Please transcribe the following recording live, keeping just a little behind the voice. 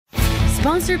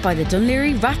Sponsored by the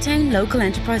Dunleary Rattown Local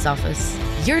Enterprise Office.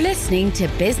 You're listening to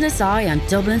Business Eye on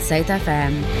Dublin South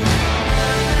FM.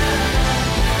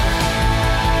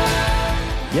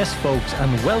 Yes, folks,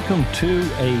 and welcome to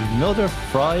another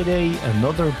Friday,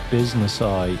 another Business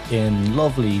Eye in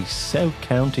lovely South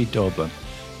County Dublin.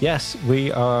 Yes,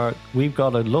 we've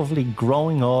got a lovely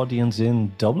growing audience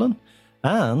in Dublin,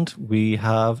 and we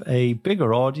have a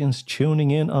bigger audience tuning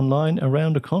in online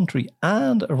around the country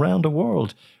and around the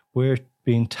world. We're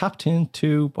being tapped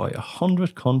into by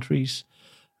 100 countries,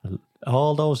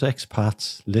 all those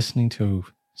expats listening to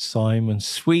Simon's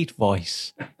sweet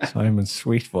voice. Simon's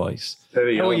sweet voice. How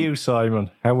are you,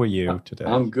 Simon? How are you today?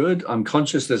 I'm good. I'm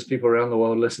conscious there's people around the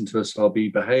world listen to us, so I'll be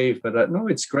behaved. But no,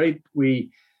 it's great.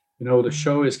 The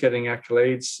show is getting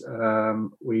accolades.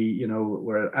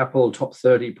 We're an Apple Top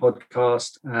 30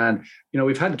 podcast. And,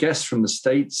 we've had guests from the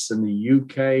States and the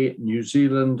UK, New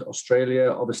Zealand, Australia,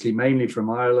 obviously mainly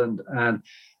from Ireland. And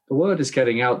the word is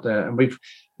getting out there. And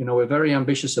we're very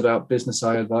ambitious about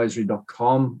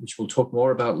businesseyeadvisory.com, which we'll talk more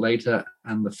about later,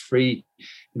 and the free,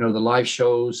 the live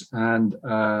shows and,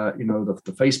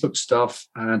 the Facebook stuff.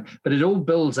 But it all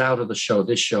builds out of this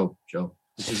show, Joe.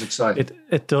 Which is exciting.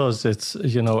 It does. It's,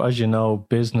 as you know,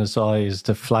 Business Eye is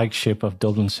the flagship of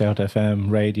Dublin South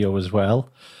FM radio as well.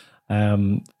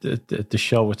 The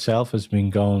show itself has been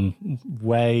going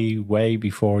way, way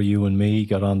before you and me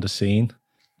got on the scene.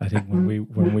 I think when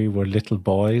we were little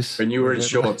boys. When you were in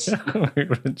shorts. We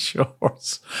were in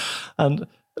shorts. And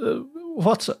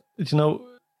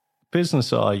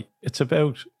Business Eye, it's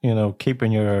about,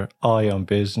 keeping your eye on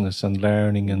business and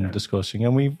learning and discussing.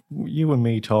 And you and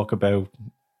me talk about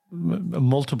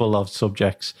multiple of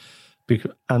subjects.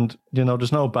 And,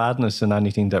 there's no badness in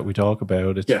anything that we talk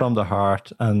about. It's from the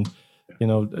heart. And,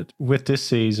 with this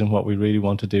season, what we really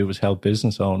want to do is help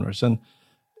business owners. And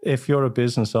if you're a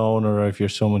business owner, or if you're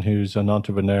someone who's an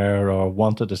entrepreneur or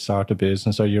wanted to start a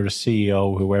business, or you're a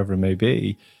CEO, whoever it may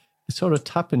be, it's sort of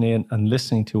tapping in and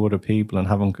listening to other people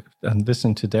and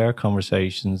listening to their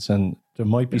conversations. And there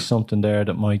might be something there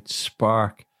that might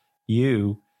spark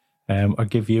you or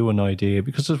give you an idea.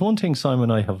 Because there's one thing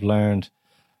Simon and I have learned: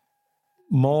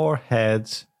 more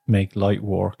heads make light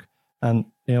work. And,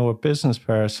 a business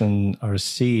person or a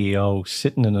CEO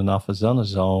sitting in an office on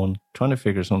his own, trying to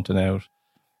figure something out,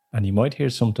 and he might hear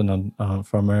something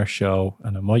from our show,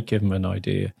 and it might give him an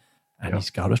idea, and he's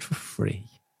got it for free.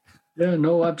 Yeah,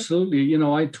 no, absolutely.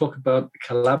 I talk about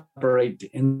collaborate,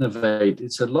 innovate.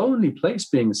 It's a lonely place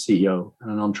being a CEO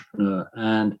and an entrepreneur.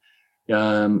 And,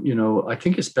 I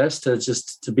think it's best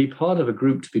to be part of a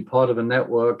group, to be part of a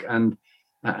network, and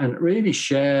really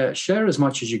share as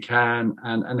much as you can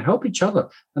and help each other.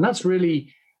 And that's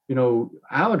really,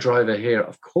 our driver here.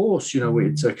 Of course,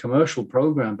 it's a commercial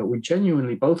program, but we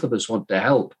genuinely, both of us want to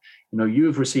help.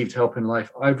 You've received help in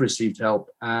life. I've received help,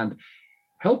 and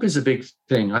help is a big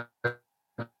thing. I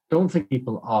don't think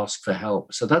people ask for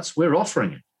help. So we're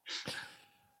offering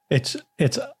it.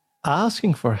 It's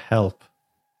asking for help,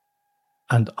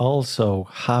 and also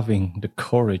having the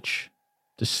courage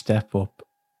to step up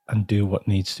and do what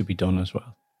needs to be done as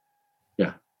well.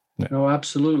 Yeah. No,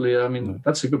 absolutely. I mean,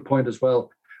 that's a good point as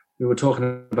well. We were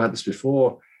talking about this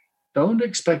before. Don't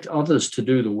expect others to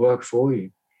do the work for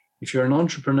you. If you're an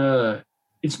entrepreneur,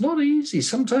 it's not easy.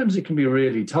 Sometimes it can be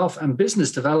really tough. And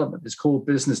business development is called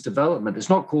business development. It's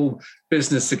not called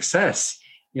business success.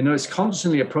 It's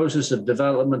constantly a process of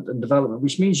development,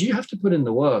 which means you have to put in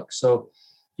the work. So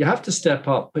you have to step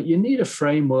up, but you need a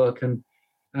framework, and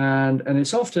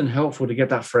it's often helpful to get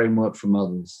that framework from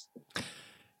others.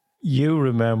 You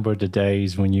remember the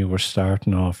days when you were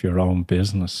starting off your own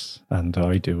business, and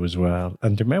I do as well.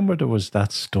 And remember there was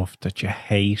that stuff that you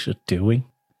hated doing?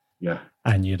 Yeah.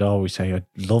 And you'd always say, I'd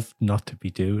love not to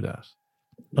do that.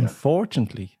 Yeah.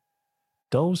 Unfortunately,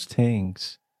 those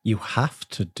things you have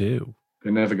to do.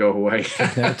 They never go away.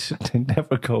 They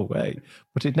never go away.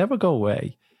 But they never go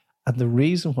away. And the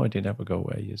reason why they never go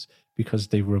away is because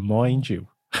they remind you.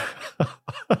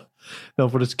 No,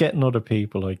 but it's getting other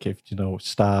people, like if,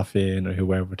 staff in or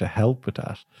whoever, to help with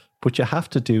that. But you have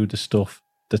to do the stuff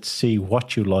that see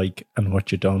what you like and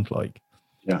what you don't like.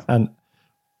 Yeah. And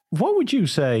what would you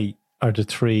say are the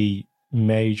three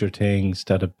major things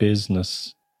that a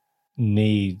business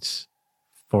needs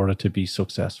for it to be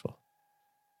successful?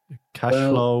 Cash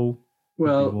flow.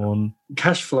 Well, one.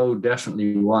 Cash flow,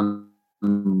 definitely one.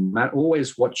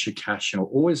 Always watch your cash.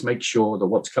 Always make sure that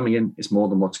what's coming in is more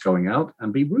than what's going out,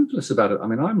 and be ruthless about it. I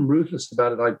mean, I'm ruthless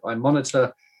about it. I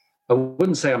monitor. I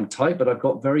wouldn't say I'm tight, but I've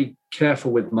got very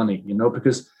careful with money,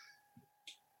 because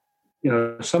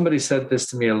somebody said this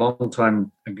to me a long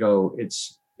time ago.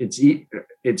 It's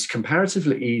it's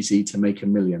comparatively easy to make $1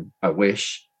 million. I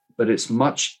wish, but it's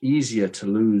much easier to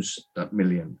lose that $1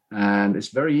 million, and it's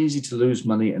very easy to lose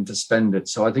money and to spend it.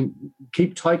 So I think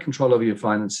keep tight control over your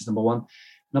finances. Number one.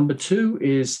 Number two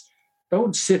is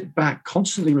don't sit back,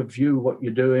 constantly review what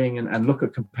you're doing and look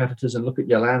at competitors and look at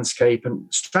your landscape and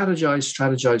strategize.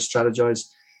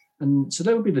 And so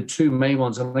that would be the two main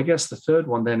ones. And I guess the third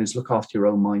one then is look after your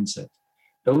own mindset.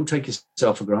 Don't take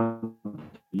yourself for granted.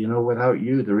 Without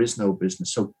you, there is no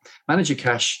business. So manage your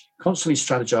cash, constantly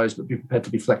strategize, but be prepared to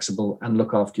be flexible and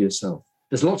look after yourself.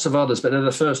 There's lots of others, but they're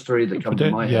the first three that come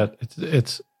to my head. Yeah,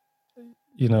 it's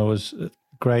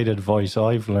great advice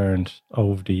I've learned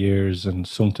over the years, and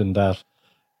something that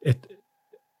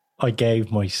I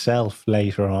gave myself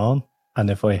later on. And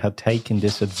if I had taken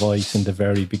this advice in the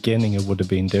very beginning, it would have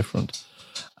been different.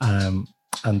 And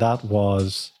that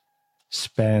was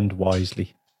spend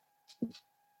wisely.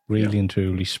 Really and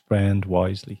truly spend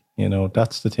wisely.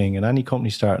 That's the thing. In any company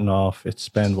starting off, it's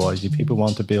spend wisely. People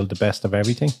want to build the best of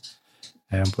everything,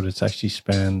 but it's actually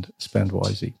spend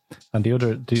wisely. And the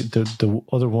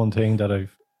other one thing that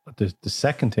the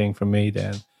second thing for me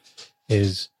then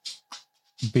is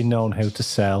be known how to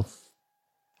sell.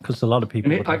 Because a lot of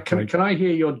people... Can I hear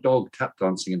your dog tap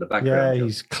dancing in the background? Yeah,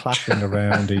 he's clapping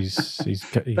around. He's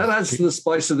that adds to the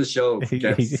spice of the show.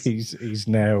 He's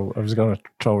now... I was going to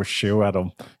throw a shoe at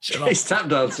him. He's tap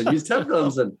dancing.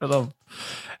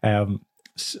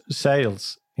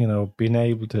 Sales, being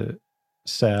able to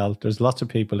sell. There's lots of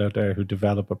people out there who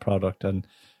develop a product and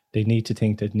they need to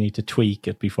think they need to tweak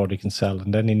it before they can sell,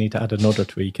 and then they need to add another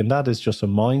tweak. And that is just a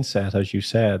mindset, as you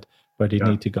said, where they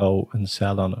need to go and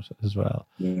sell on it as well.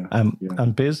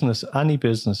 And business, any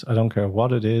business, I don't care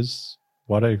what it is,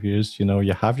 what I've used,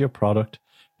 you have your product,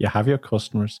 you have your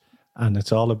customers, and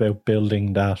it's all about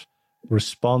building that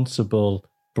responsible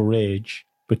bridge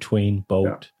between both.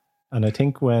 Yeah. And I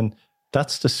think when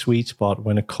that's the sweet spot,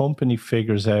 when a company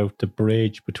figures out the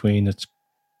bridge between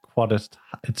what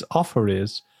its offer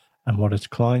is and what its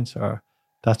clients are,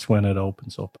 that's when it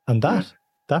opens up. And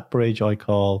that bridge I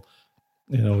call...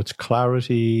 it's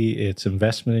clarity, it's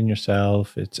investment in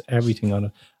yourself, it's everything on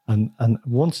it. And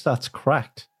once that's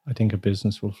cracked, I think a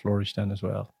business will flourish then as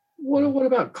well. What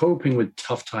about coping with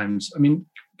tough times? I mean,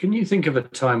 can you think of a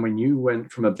time when you went,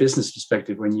 from a business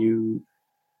perspective, when you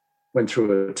went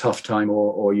through a tough time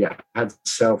or you had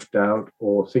self-doubt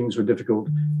or things were difficult?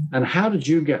 And how did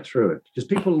you get through it? Because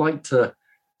people like to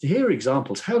hear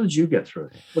examples. How did you get through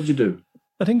it? What did you do?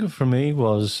 I think for me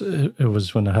it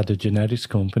was when I had a genetics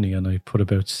company and I put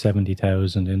about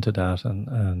 70,000 into that,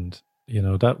 and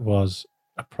that was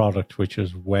a product which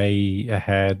was way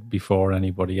ahead before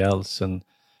anybody else, and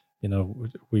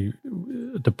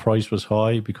the price was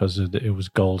high because it was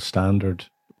gold standard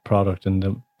product,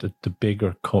 and the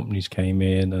bigger companies came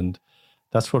in, and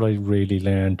that's what I really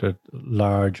learned, that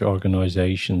large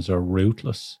organizations are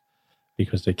ruthless.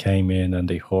 Because they came in and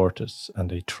they hurt us and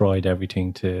they tried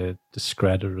everything to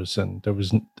discredit us, and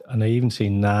I even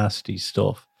seen nasty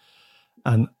stuff.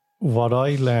 And what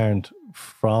I learned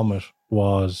from it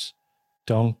was,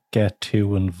 don't get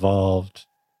too involved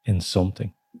in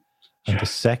something. And the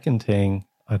second thing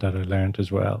that I learned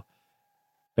as well,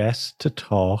 best to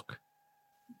talk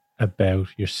about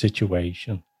your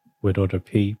situation with other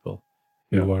people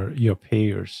who are your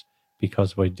peers,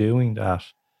 because by doing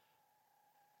that,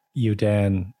 you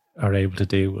then are able to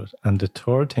deal with it. And the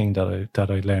third thing that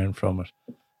I learned from it,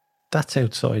 that's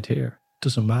outside here.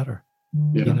 Doesn't matter.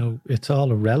 Yeah. It's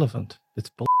all irrelevant.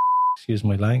 It's excuse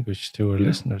my language to our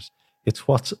listeners. It's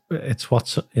what's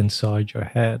inside your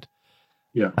head.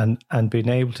 Yeah. And being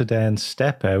able to then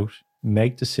step out,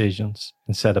 make decisions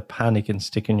instead of panicking,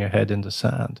 sticking your head in the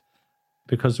sand.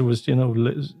 Because it was,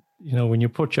 when you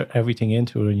put everything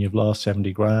into it and you've lost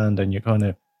 70 grand and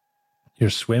you're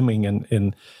swimming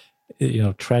in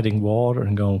treading water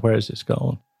and going, where is this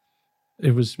going?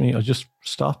 It was me. I just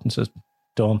stopped and said,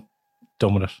 done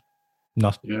with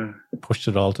it. Pushed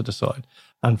it all to the side.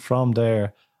 And from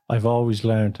there, I've always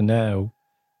learned to now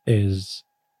is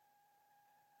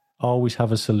always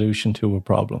have a solution to a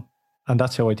problem. And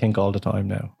that's how I think all the time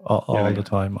now, all the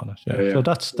time on it. Yeah. So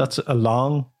that's a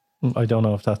long, I don't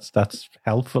know if that's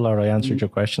helpful or I answered your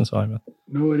question, Simon.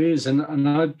 No, it is. And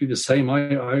I'd be the same. I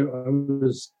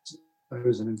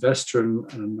was an investor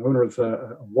and an owner of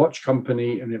a watch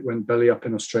company, and it went belly up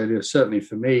in Australia, certainly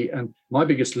for me. And my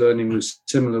biggest learning was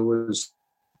similar, was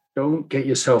don't get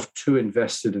yourself too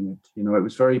invested in it. It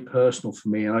was very personal for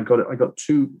me, and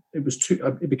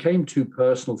it became too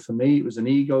personal for me. It was an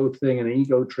ego thing, an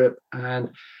ego trip.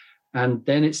 And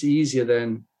then it's easier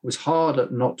then was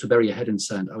hard not to bury your head in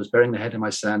sand. I was burying the head in my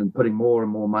sand and putting more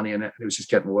and more money in it, and it was just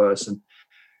getting worse.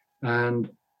 And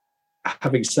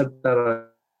having said that,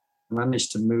 I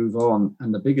managed to move on.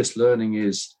 And the biggest learning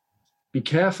is be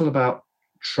careful about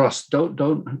trust.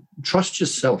 Don't trust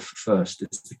yourself first.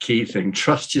 It's the key thing.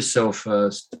 Trust yourself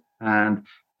first, and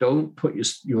don't put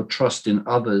your trust in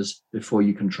others before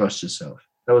you can trust yourself.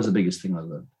 That was the biggest thing I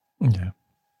learned. Yeah.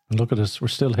 And look at us. We're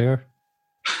still here.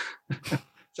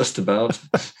 Just about.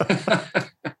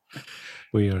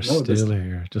 We are still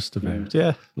here. Just about.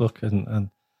 Yeah. Look, and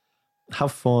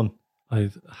have fun. I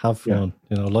have fun.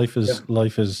 You know, life is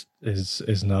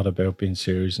not about being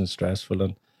serious and stressful,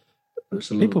 and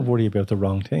absolutely. People worry about the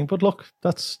wrong thing. But look,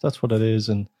 that's what it is.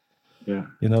 And you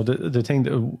know, the thing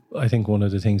that I think one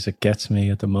of the things that gets me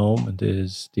at the moment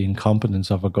is the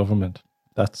incompetence of a government.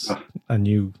 That's and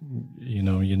you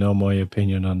know my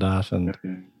opinion on that, and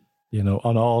you know,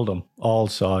 on all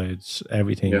sides,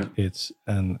 everything. Yeah. It's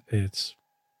you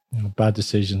know, bad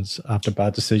decisions after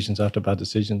bad decisions after bad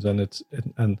decisions, and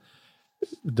and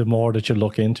the more that you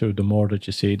look into it, the more that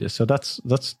you see this. So that's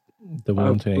the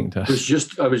one thing that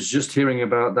I was just hearing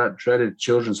about that dreaded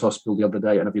children's hospital the other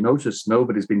day, and have you noticed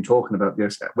nobody's been talking about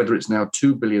this, whether it's now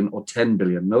 2 billion or 10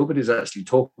 billion. Nobody's actually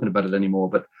talking about it anymore,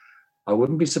 but I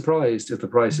wouldn't be surprised if the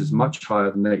price is much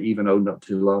higher than they even owned up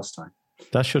to last time.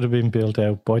 That should have been built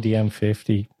out by the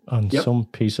M50 on some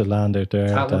piece of land out there.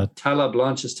 Tala,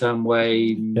 Blanchardstown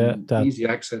Way, easy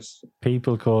access.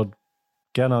 People could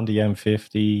get on the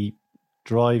M50,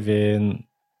 drive in.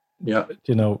 Yeah,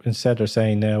 you know, instead of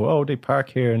saying now, oh, they park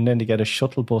here and then they get a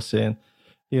shuttle bus in,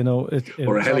 you know,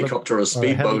 or a helicopter or a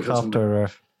speedboat,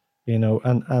 or you know,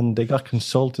 and they got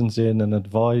consultants in and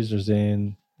advisors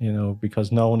in, you know,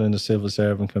 because no one in the civil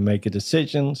servant can make a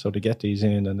decision, so they get these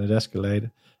in and it escalated.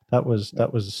 That was,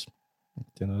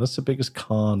 you know, that's the biggest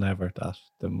con ever. That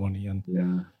the money and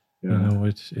you know,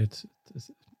 it's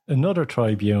another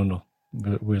tribunal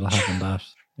we'll have on that.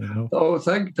 You know? Oh,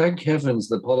 thank heavens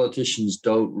the politicians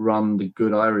don't run the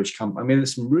good Irish company. I mean,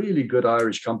 there's some really good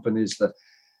Irish companies, the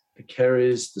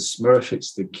Kerrys, the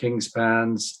Smurfits, the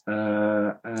Kingspans,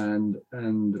 and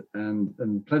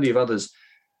plenty of others,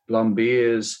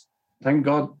 Blombiers. Thank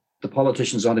God the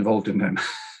politicians aren't involved in them.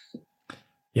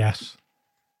 Yes.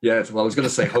 Yes, well, I was going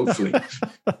to say hopefully.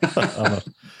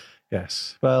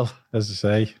 Yes. Well, as I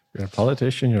say, you're a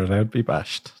politician, you're allowed to be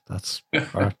bashed. That's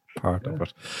part of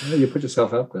it. Yeah, you put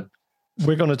yourself out there.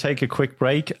 We're going to take a quick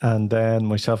break, and then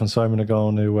myself and Simon are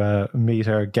going to meet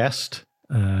our guest,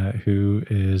 who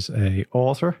is an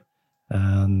author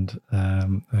and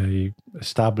a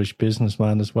established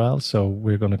businessman as well. So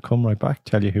we're going to come right back,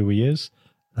 tell you who he is,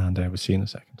 and we'll see you in a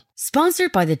second.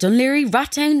 Sponsored by the Dún Laoghaire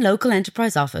Rathdown Local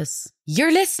Enterprise Office.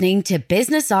 You're listening to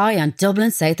Business Eye on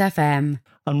Dublin South FM.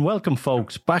 And welcome,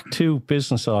 folks, back to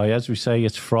Business Eye. As we say,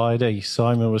 it's Friday.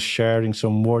 Simon was sharing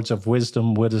some words of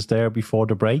wisdom with us there before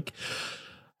the break.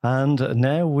 And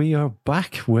now we are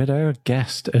back with our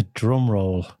guest, a drum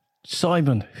roll.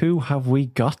 Simon, who have we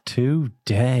got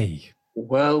today?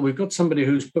 Well, we've got somebody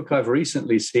whose book I've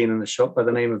recently seen in the shop by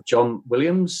the name of John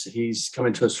Williams. He's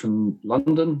coming to us from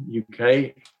London,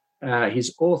 UK.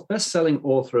 He's best-selling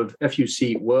author of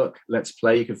FUC Work, Let's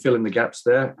Play. You can fill in the gaps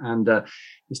there. And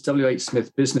his W.H.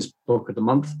 Smith Business Book of the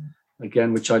Month,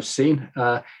 again, which I've seen.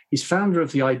 He's founder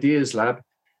of the Ideas Lab,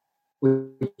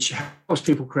 which helps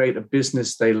people create a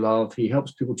business they love. He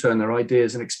helps people turn their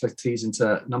ideas and expertise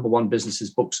into number one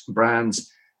businesses, books, and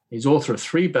brands. He's author of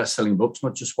 3 best-selling books,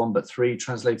 not just one, but 3,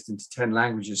 translated into 10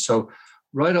 languages. So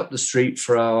right up the street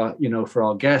for our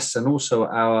guests and also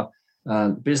our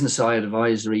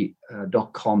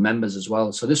businesseye-advisory.com members as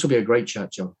well. So this will be a great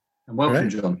chat, John. And welcome,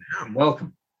 John.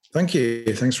 Welcome. Thank you.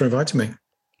 Thanks for inviting me.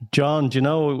 John, do you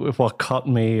know what caught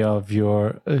me of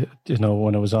your,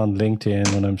 when I was on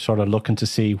LinkedIn, when I'm sort of looking to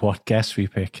see what guests we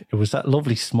pick, it was that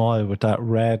lovely smile with that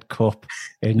red cup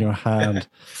in your hand.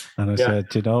 And I said,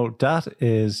 that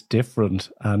is different.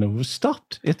 And it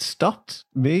stopped. It stopped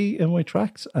me in my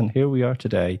tracks. And here we are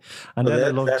today. And then I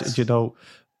loved,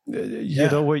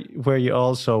 where you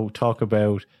also talk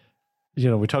about,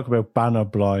 we talk about banner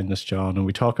blindness, John, and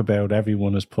we talk about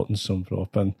everyone is putting something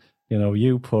up. And,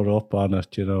 you put up on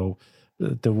it,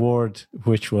 the word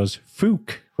which was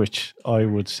fook, which I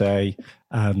would say,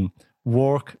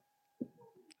 work,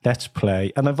 let's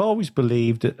play. And I've always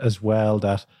believed as well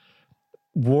that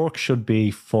work should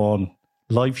be fun.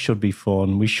 Life should be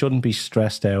fun. We shouldn't be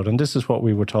stressed out. And this is what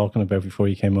we were talking about before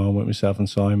you came on with myself and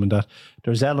Simon, that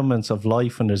there's elements of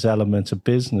life and there's elements of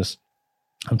business,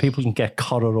 and people can get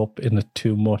caught up in it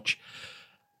too much.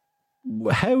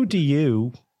 How do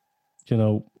you,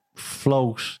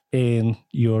 float in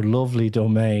your lovely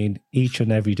domain each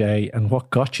and every day, and what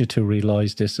got you to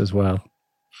realize this as well?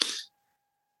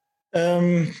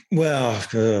 Well,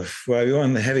 you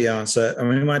want the heavy answer. I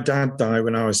mean, my dad died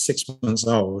when I was 6 months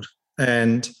old,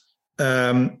 and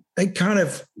it kind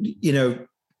of,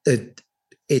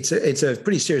 it's a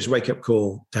pretty serious wake-up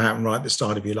call to happen right at the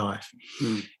start of your life.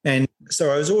 And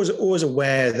so I was always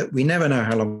aware that we never know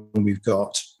how long we've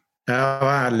got.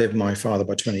 I outlived my father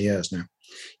by 20 years now,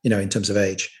 in terms of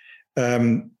age.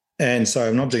 And so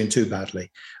I'm not doing too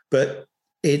badly. But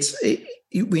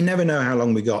we never know how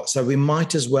long we got. So we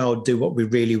might as well do what we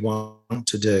really want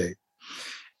to do.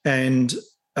 And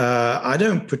I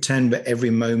don't pretend that every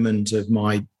moment of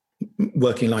my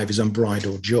working life is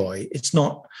unbridled joy. It's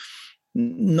not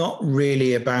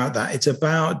really about that. It's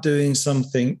about doing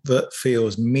something that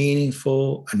feels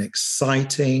meaningful and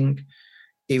exciting,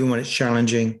 even when it's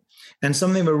challenging, and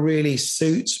something that really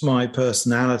suits my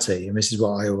personality. And this is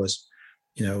what I always,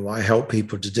 I help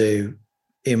people to do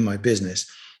in my business.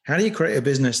 How do you create a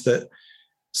business that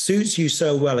suits you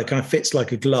so well, it kind of fits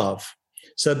like a glove?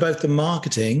 So both the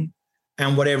marketing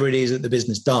and whatever it is that the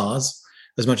business does,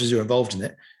 as much as you're involved in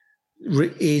it,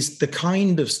 is the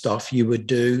kind of stuff you would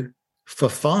do for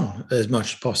fun as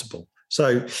much as possible.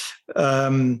 So,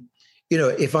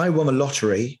 if I won a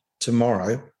lottery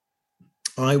tomorrow,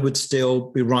 I would still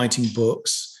be writing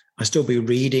books. I'd still be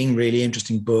reading really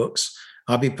interesting books.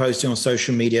 I'd be posting on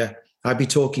social media. I'd be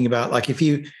talking about, like, if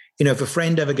a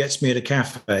friend ever gets me at a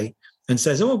cafe and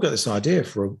says, "Oh, I've got this idea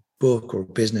for a book or a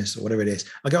business or whatever it is,"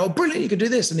 I go, "Oh, brilliant, you could do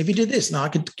this. And if you do this, now I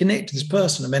could connect to this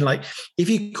person." And then, like, if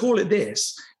you call it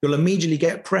this, you'll immediately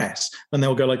get press. And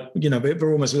they'll go like,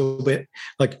 they're almost a little bit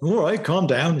like, "All right, calm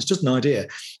down. It's just an idea."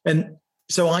 And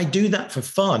so I do that for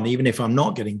fun, even if I'm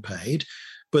not getting paid.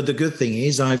 But the good thing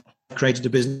is I've created a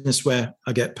business where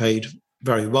I get paid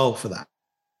very well for that.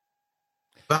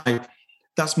 But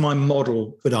that's my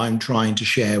model that I'm trying to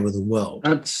share with the world.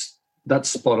 That's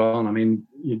spot on. I mean,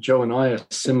 Joe and I are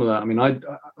similar. I mean,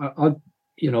 I'll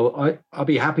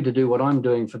be happy to do what I'm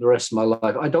doing for the rest of my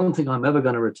life. I don't think I'm ever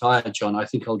going to retire, John. I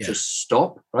think I'll just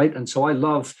stop, right? And so I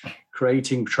love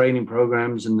creating training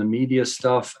programs and the media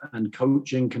stuff and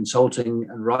coaching, consulting,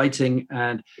 and writing.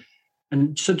 And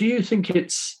so, do you think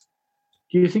it's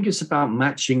about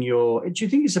matching do you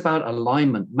think it's about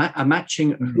alignment,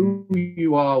 matching who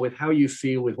you are with how you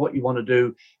feel, with what you want to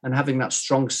do, and having that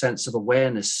strong sense of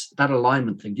awareness, that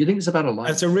alignment thing? Do you think it's about alignment?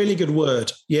 That's a really good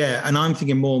word. Yeah. And I'm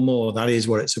thinking more and more that is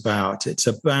what it's about. It's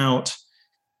about,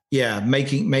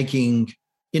 making,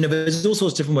 there's all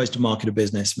sorts of different ways to market a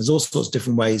business. There's all sorts of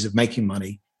different ways of making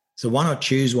money. So why not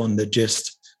choose one that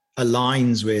just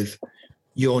aligns with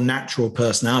your natural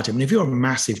personality? I mean, if you're a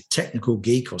massive technical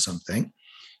geek or something,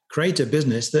 create a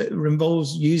business that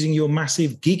involves using your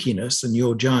massive geekiness and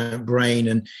your giant brain,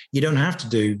 and you don't have to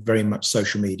do very much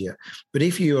social media. But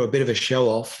if you're a bit of a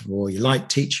show-off, or you like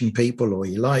teaching people, or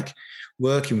you like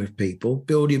working with people,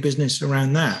 build your business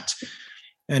around that.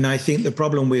 And I think the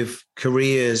problem with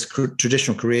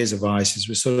traditional careers advice is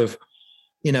we're sort of,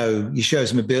 you show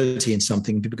some ability in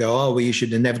something, people go, "Oh, well, you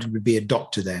should inevitably be a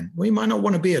doctor then." Well, you might not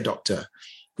want to be a doctor.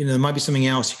 There might be something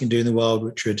else you can do in the world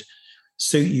which would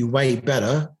suit you way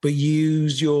better, but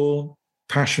use your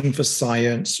passion for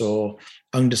science or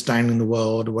understanding the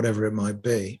world or whatever it might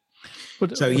be.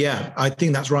 I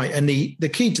think that's right. And the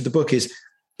key to the book is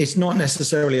it's not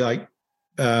necessarily like,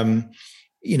 can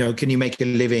you make a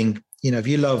living? If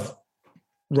you love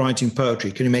writing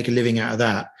poetry, can you make a living out of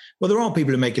that? Well, there are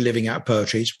people who make a living out of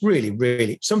poetry. It's really,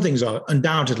 really, some things are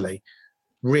undoubtedly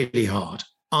really hard.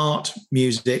 Art,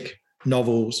 music,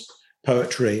 novels,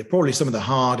 poetry are probably some of the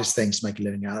hardest things to make a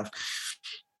living out of.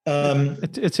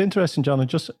 It's interesting, John. And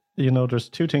just, there's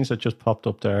two things that just popped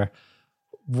up there.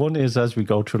 One is, as we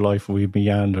go through life, we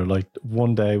meander. Like,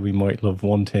 one day we might love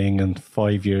one thing, and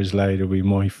 5 years later we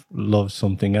might love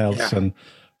something else. Yeah. And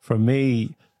for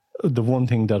me, the one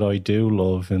thing that I do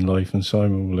love in life, and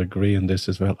Simon will agree on this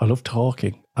as well, I love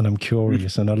talking, and I'm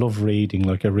curious, and I love reading.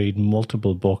 Like, I read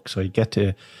multiple books. I get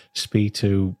to speak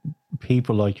to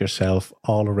people like yourself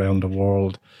all around the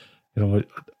world.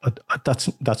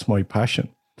 That's my passion.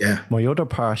 Yeah. My other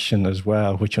passion as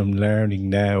well, which I'm learning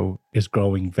now, is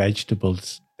growing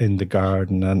vegetables in the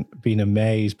garden and being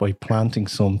amazed by planting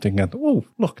something and, oh,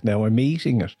 look, now I'm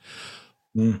eating it.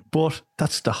 But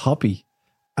that's the hobby.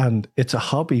 And it's a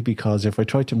hobby because if I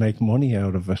tried to make money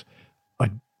out of it,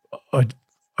 I'd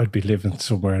be living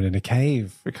somewhere in a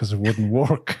cave because it wouldn't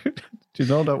work. Do you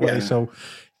know that way? So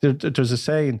there's a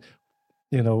saying,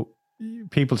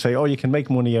 people say, "Oh, you can make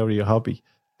money out of your hobby."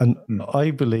 And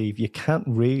I believe you can't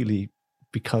really,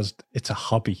 because it's a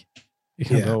hobby.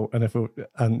 You know, and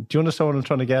and do you understand what I'm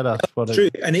trying to get at? True.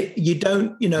 And you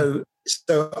don't,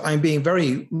 so I'm being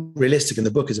very realistic, and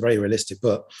the book is a very realistic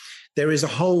book. There is a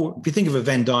whole, if you think of a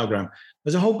Venn diagram,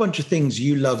 there's a whole bunch of things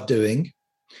you love doing.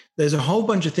 There's a whole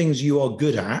bunch of things you are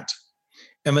good at.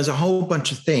 And there's a whole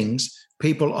bunch of things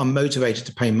people are motivated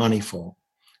to pay money for.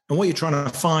 And what you're trying to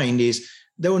find is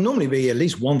there will normally be at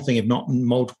least one thing, if not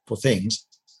multiple things,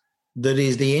 that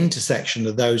is the intersection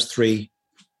of those three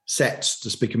sets, to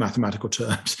speak in mathematical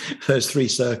terms, those three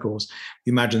circles.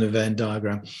 You imagine the Venn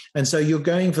diagram. And so you're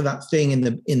going for that thing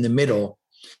in the middle.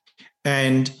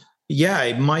 And yeah,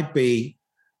 it might be,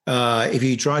 if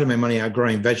you try to make money out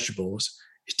growing vegetables,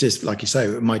 it's just like you say,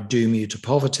 it might doom you to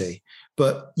poverty.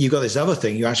 But you've got this other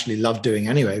thing you actually love doing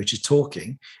anyway, which is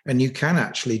talking, and you can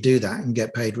actually do that and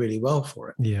get paid really well for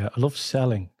it. Yeah, I love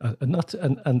selling.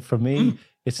 And for me,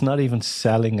 it's not even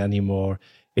selling anymore.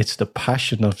 It's the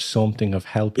passion of something, of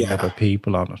helping other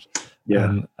people on it.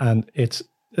 Yeah. And it's,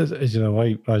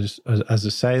 I was, as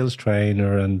a sales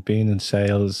trainer and being in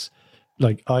sales,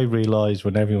 like I realized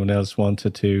when everyone else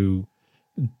wanted to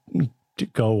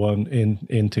go on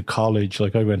into college,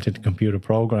 like I went into computer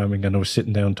programming and I was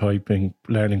sitting down typing,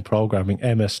 learning programming,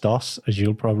 MS-DOS, as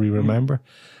you'll probably remember,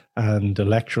 and the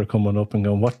lecturer coming up and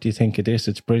going, "What do you think it is?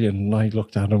 It's brilliant." And I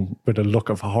looked at him with a look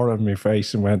of horror on my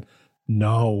face and went,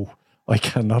 "No, I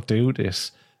cannot do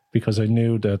this," because I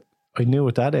knew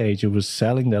at that age it was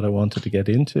selling that I wanted to get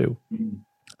into.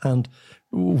 And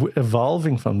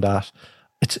evolving from that,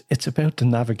 it's about the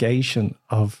navigation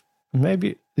of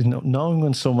maybe knowing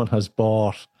when someone has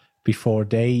bought before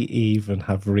they even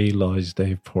have realized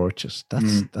they've purchased.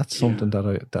 That's something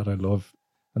that I love,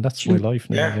 and that's my life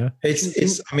now. Yeah,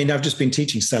 it's. I mean, I've just been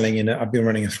teaching selling, I've been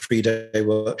running a 3-day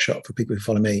workshop for people who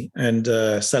follow me, and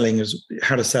selling is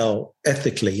how to sell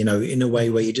ethically. In a way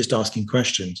where you're just asking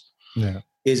questions. Yeah,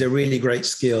 is a really great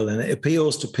skill, and it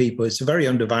appeals to people. It's very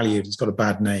undervalued. It's got a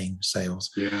bad name,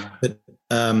 sales. Yeah, but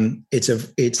it's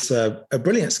a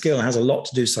brilliant skill. It has a lot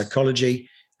to do with psychology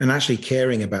and actually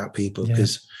caring about people,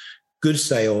 because good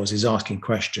sales is asking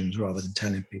questions rather than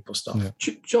telling people stuff.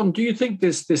 Yeah. John, do you think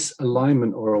this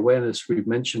alignment or awareness we've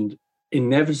mentioned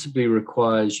inevitably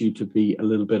requires you to be a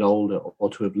little bit older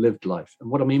or to have lived life? And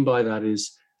what I mean by that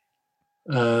is,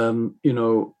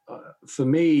 for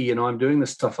me, I'm doing the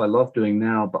stuff I love doing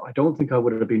now, but I don't think I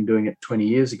would have been doing it 20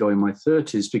 years ago in my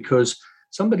 30s, because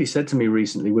somebody said to me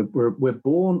recently, we're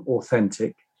born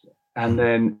authentic. And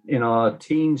then in our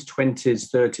teens, 20s,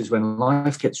 30s, when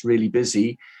life gets really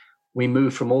busy, we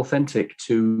move from authentic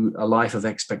to a life of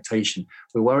expectation.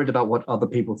 We're worried about what other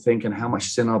people think and how much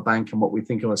is in our bank and what we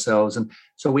think of ourselves. And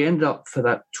so we end up for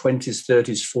that 20s,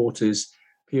 30s, 40s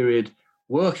period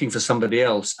working for somebody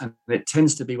else. And it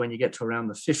tends to be when you get to around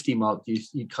the 50 mark,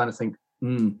 you kind of think,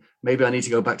 maybe I need to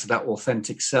go back to that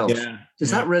authentic self. Yeah.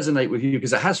 Does that resonate with you?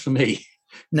 Because it has for me.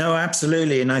 No,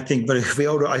 absolutely. And I think, but if the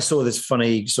older, I saw this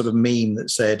funny sort of meme that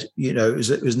said, it was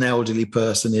an elderly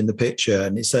person in the picture.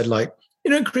 And it said, like,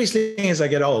 increasingly as I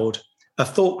get old, a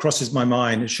thought crosses my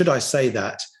mind. Should I say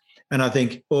that? And I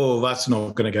think, oh, that's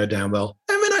not going to go down well.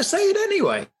 And then I say it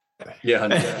anyway. Yeah.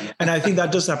 And I think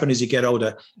that does happen as you get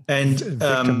older. And Victor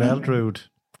Meldrew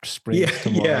springs to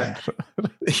mind.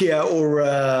 Yeah, or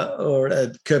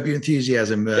Curb Your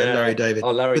Enthusiasm, Larry David.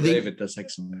 Oh, Larry David does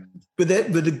excellent. But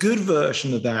the good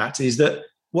version of that is that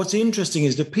what's interesting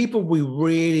is the people we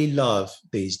really love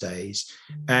these days,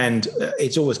 and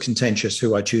it's always contentious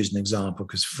who I choose an example,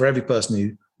 because for every person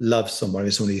who loves someone,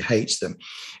 there's someone who hates them.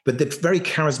 But the very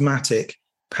charismatic,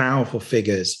 powerful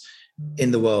figures in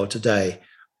the world today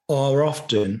are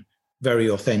often very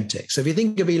authentic. So if you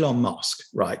think of Elon Musk,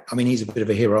 right? I mean, he's a bit of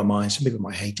a hero of mine. Some people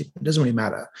might hate it, but it doesn't really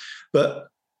matter. But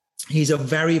he's a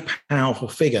very powerful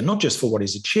figure, not just for what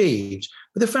he's achieved,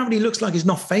 but the fact that he looks like he's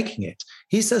not faking it.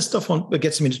 He says stuff that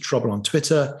gets him into trouble on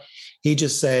Twitter. He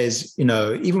just says,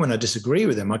 even when I disagree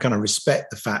with him, I kind of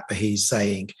respect the fact that he's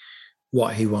saying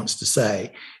what he wants to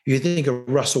say. If you think of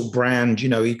Russell Brand,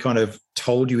 he kind of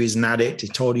told you he's an addict. He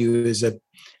told you he was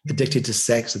addicted to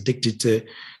sex, addicted to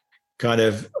kind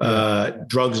of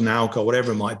drugs and alcohol,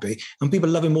 whatever it might be. And people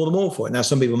love him more than more for it. Now,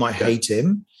 some people might hate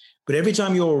him, but every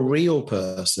time you're a real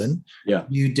person,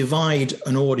 you divide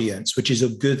an audience, which is a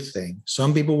good thing.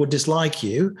 Some people will dislike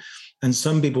you and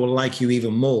some people will like you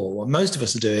even more. What most of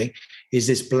us are doing is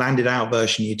this blended out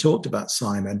version you talked about,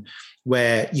 Simon,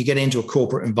 where you get into a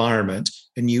corporate environment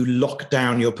and you lock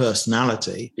down your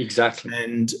personality. Exactly.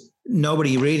 And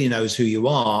nobody really knows who you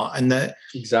are. And that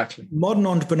modern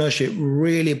entrepreneurship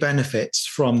really benefits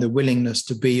from the willingness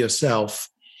to be yourself.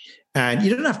 And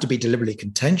you don't have to be deliberately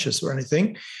contentious or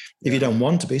anything if you don't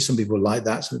want to be. Some people like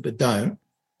that, some people don't.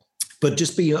 but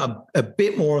just be a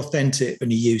bit more authentic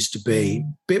than you used to be,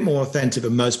 a bit more authentic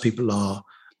than most people are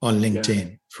on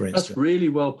LinkedIn, for instance. That's really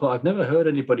well put. I've never heard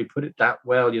anybody put it that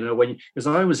well, because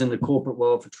I was in the corporate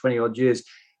world for 20 odd years,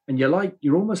 and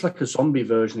you're almost like a zombie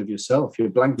version of yourself. You're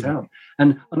blanked out.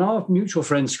 And our mutual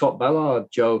friend, Scott Ballard,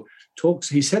 Joe,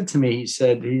 he said to me,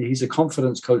 he's a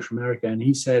confidence coach from America, and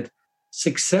he said,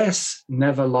 success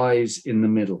never lies in the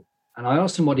middle. And I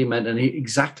asked him what he meant, and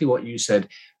exactly what you said.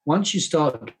 Once you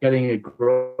start getting a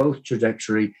growth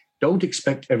trajectory, don't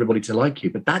expect everybody to like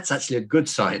you, but that's actually a good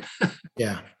sign.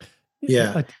 Yeah.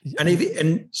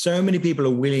 And so many people are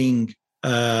willing.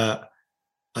 I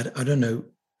don't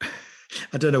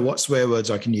know what swear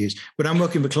words I can use, but I'm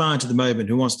working with a client at the moment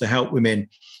who wants to help women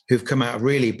who've come out of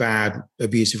really bad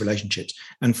abusive relationships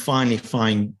and finally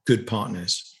find good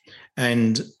partners.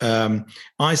 And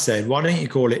I said, why don't you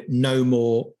call it No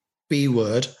More B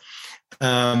Word?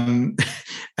 And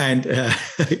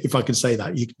if I can say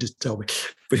that, you can just tell me.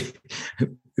 But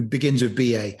it begins with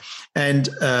BA. And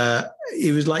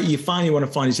it was like you finally want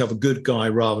to find yourself a good guy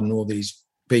rather than all these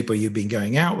people you've been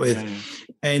going out with.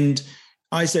 And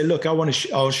I said, look,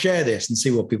 I'll share this and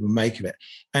see what people make of it.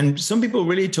 And some people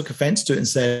really took offense to it and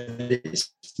said it's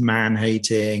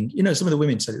man-hating. Some of the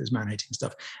women said it was man-hating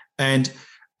stuff. And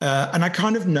I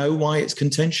kind of know why it's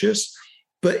contentious,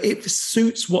 but it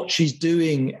suits what she's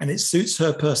doing and it suits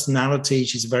her personality.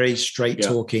 She's a very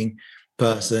straight-talking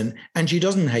person, and she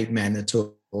doesn't hate men at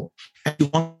all. And you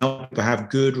want to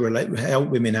help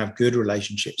women have good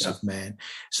relationships with men.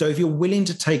 So if you're willing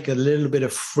to take a little bit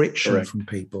of friction from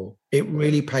people, it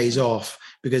really pays off,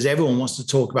 because everyone wants to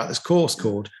talk about this course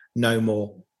called No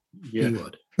More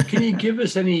B-Word. Can you give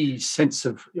us any sense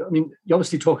of, you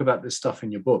obviously talk about this stuff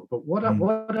in your book, but what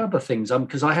other things?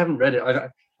 Because I haven't read it.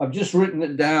 I've just written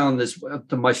it down. There's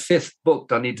my 5th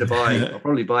book I need to buy. I'll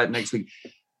probably buy it next week.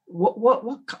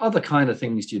 What other kind of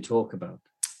things do you talk about?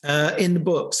 In the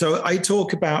book? So I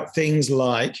talk about things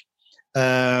like,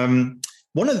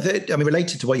 one of the,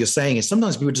 related to what you're saying is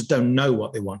sometimes people just don't know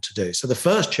what they want to do. So the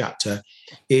first chapter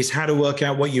is how to work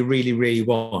out what you really, really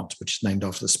want, which is named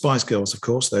after the Spice Girls, of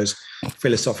course, those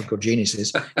philosophical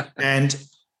geniuses. And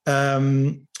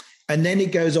then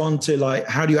it goes on to like,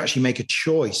 how do you actually make a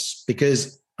choice?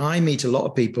 Because I meet a lot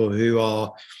of people who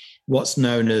are what's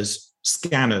known as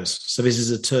scanners. So this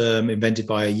is a term invented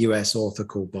by a US author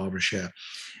called Barbara Sher.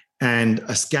 And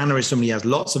a scanner is somebody who has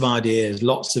lots of ideas,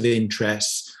 lots of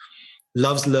interests,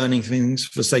 loves learning things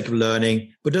for the sake of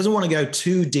learning, but doesn't want to go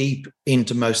too deep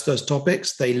into most of those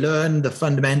topics. They learn the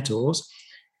fundamentals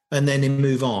and then they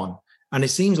move on. And it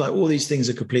seems like all these things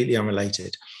are completely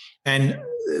unrelated. And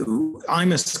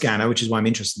I'm a scanner, which is why I'm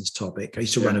interested in this topic. I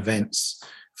used to run events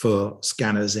for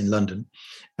scanners in London.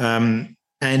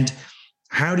 And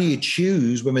how do you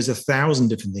choose when there's 1,000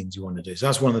 different things you want to do? So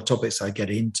that's one of the topics I get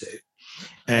into.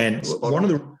 And one of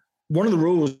the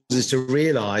rules is to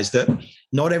realize that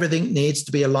not everything needs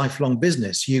to be a lifelong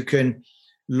business. You can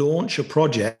launch a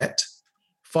project,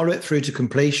 follow it through to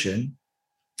completion.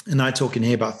 And I talk in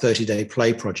here about 30-day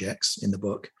play projects in the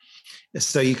book.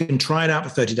 So you can try it out for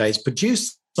 30 days,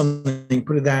 produce something,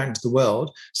 put it out into the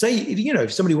world. Say,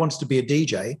 if somebody wants to be a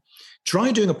DJ,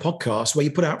 try doing a podcast where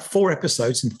you put out 4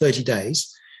 episodes in 30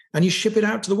 days and you ship it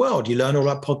out to the world. You learn all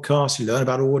about podcasts, you learn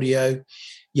about audio,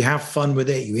 you have fun with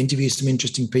it, you interview some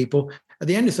interesting people. At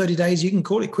the end of 30 days, you can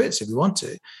call it quits if you want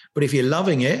to. But if you're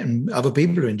loving it and other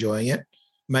people are enjoying it,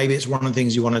 maybe it's one of the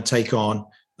things you want to take on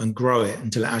and grow it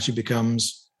until it actually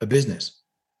becomes a business.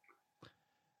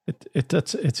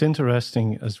 It's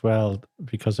interesting as well,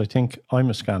 because I think I'm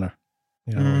a scanner.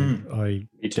 I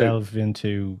delve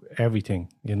into everything.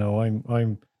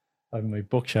 I'm my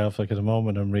bookshelf. Like at the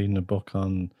moment, I'm reading a book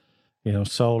on,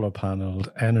 solar panels,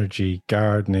 energy,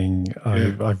 gardening.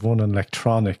 I've won on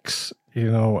electronics.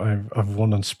 I've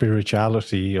won on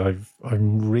spirituality.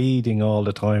 I'm reading all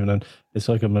the time, and it's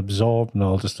like I'm absorbing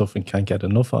all the stuff and can't get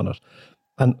enough on it.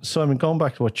 And so going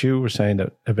back to what you were saying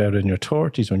about in your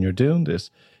 30s when you're doing this,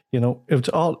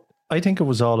 I think it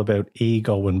was all about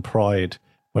ego and pride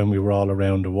when we were all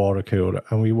around the water cooler,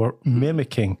 and we were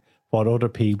mimicking what other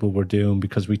people were doing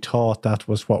because we thought that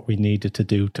was what we needed to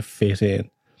do to fit in.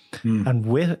 And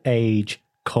with age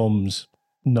comes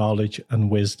knowledge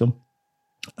and wisdom.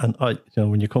 And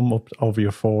when you come up over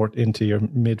into your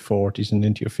mid-40s and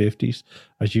into your 50s,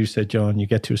 as you said, John, you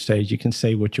get to a stage you can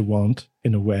say what you want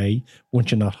in a way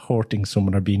once you're not hurting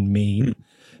someone or being mean,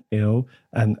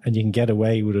 and you can get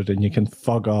away with it, and you can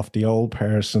fog off the old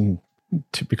person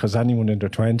because anyone in their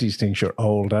 20s thinks you're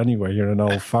old anyway. You're an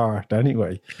old fart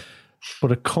anyway.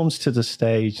 But it comes to the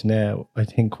stage now, I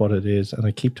think what it is, and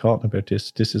I keep talking about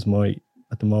this is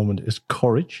at the moment, is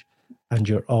courage and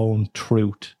your own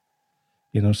truth,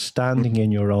 standing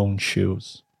in your own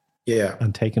shoes. Yeah.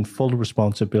 And taking full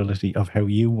responsibility of how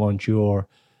you want your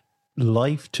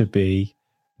life to be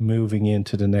moving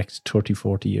into the next 30,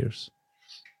 40 years.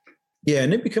 Yeah,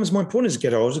 and it becomes more important as you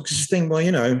get older because you think,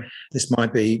 well, this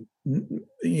might be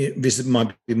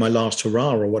my last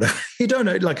hurrah or whatever. You don't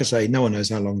know. Like I say, no one knows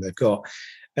how long they've got.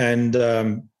 And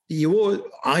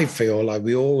I feel like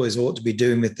we always ought to be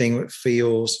doing the thing that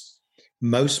feels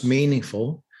most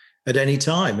meaningful at any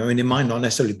time. I mean, it might not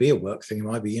necessarily be a work thing. It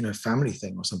might be, a family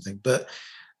thing or something. But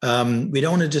we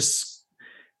don't want to just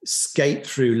skate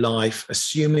through life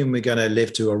assuming we're going to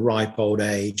live to a ripe old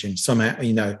age and somehow,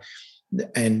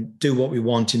 and do what we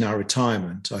want in our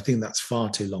retirement. I think that's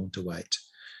far too long to wait.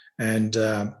 And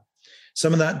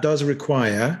some of that does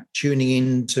require tuning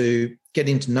in to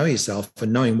getting to know yourself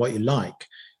and knowing what you like.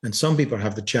 And some people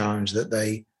have the challenge that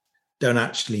they don't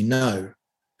actually know.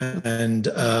 And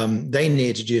they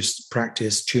need to just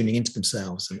practice tuning into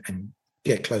themselves and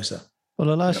get closer. Well,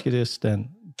 I'll ask you this then.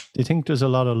 Do you think there's a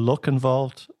lot of luck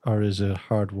involved, or is it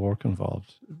hard work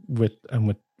involved with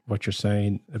what you're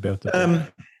saying about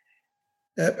the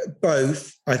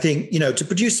both? I think, to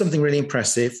produce something really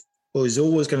impressive is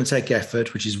always going to take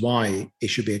effort, which is why it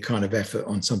should be a kind of effort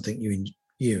on something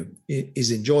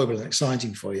is enjoyable and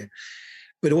exciting for you.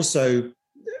 But also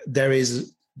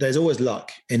there's always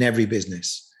luck in every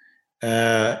business.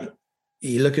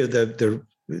 You look at the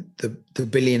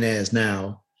billionaires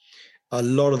now, a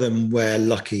lot of them were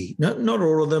lucky. Not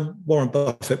all of them. Warren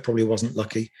Buffett probably wasn't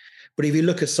lucky. But if you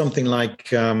look at something like,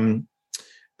 Mark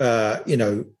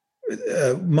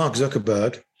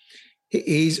Zuckerberg,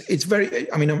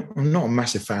 I'm not a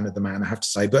massive fan of the man, I have to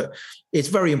say, but it's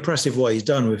very impressive what he's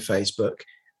done with Facebook.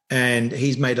 And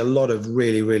he's made a lot of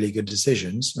really, really good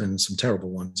decisions and some terrible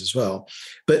ones as well.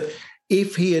 But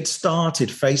if he had started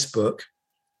Facebook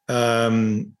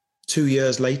 2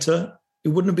 years later, it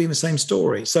wouldn't have been the same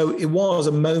story. So it was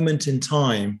a moment in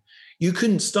time. You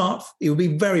couldn't start. It would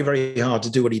be very, very hard to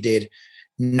do what he did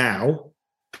now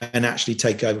and actually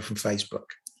take over from Facebook.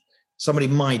 Somebody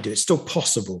might do it. It's still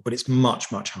possible, but it's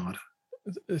much, much harder.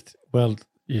 Well,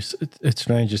 it's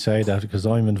strange you say that because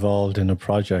I'm involved in a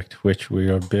project which we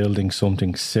are building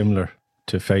something similar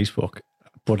to Facebook,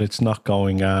 but it's not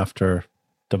going after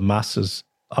the masses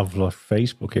of what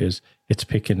Facebook is. It's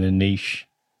picking a niche.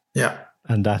 Yeah.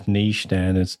 And that niche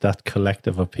then is that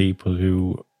collective of people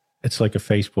who, it's like a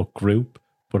Facebook group,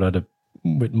 but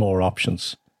with more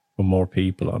options, with more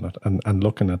people on it, and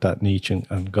looking at that niche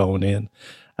and going in.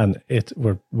 And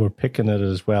we're picking it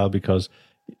as well because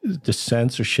the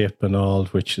censorship and all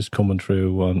which is coming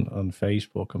through on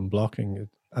Facebook and blocking it.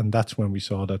 And that's when we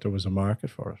saw that there was a market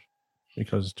for it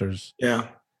because there's,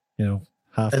 half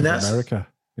of America,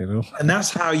 And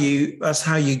that's how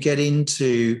you get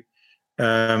into,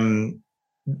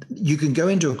 you can go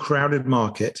into a crowded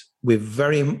market with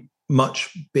very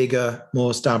much bigger, more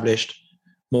established,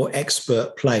 more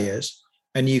expert players,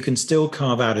 and you can still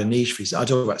carve out a niche for yourself. I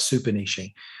talk about super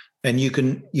niching. And you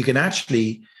can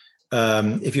actually,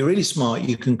 if you're really smart,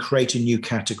 you can create a new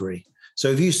category. So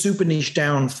if you super niche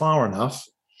down far enough,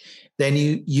 then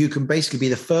you can basically be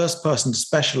the first person to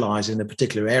specialize in a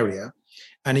particular area.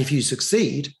 And if you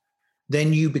succeed,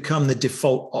 then you become the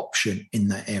default option in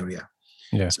that area.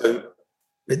 Yeah. So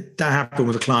that happened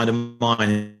with a client of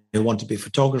mine who wanted to be a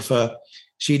photographer.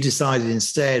 She decided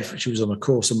instead, she was on a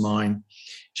course of mine,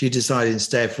 she decided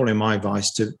instead, following my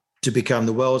advice, to become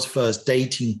the world's first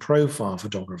dating profile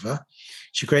photographer.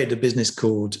 She created a business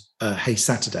called Hey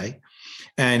Saturday.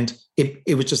 And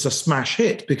it was just a smash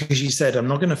hit because she said, I'm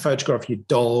not going to photograph your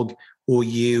dog or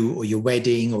you or your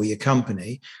wedding or your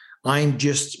company. I'm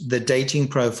just the dating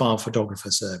profile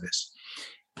photographer service.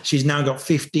 She's now got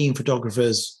 15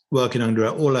 photographers working under her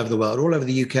all over the world, all over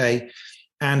the UK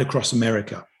and across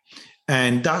America.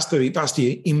 And that's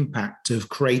the impact of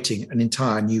creating an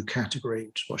entire new category,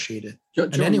 which is what she did.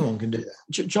 And anyone can do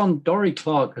that. John, Dorie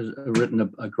Clark has written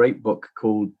a great book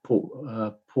called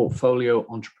Portfolio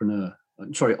Entrepreneur.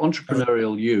 Sorry,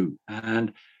 Entrepreneurial You.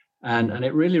 And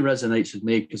it really resonates with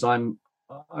me because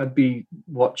I'd be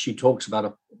what she talks about,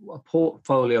 a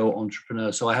portfolio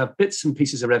entrepreneur. So I have bits and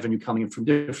pieces of revenue coming in from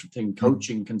different things,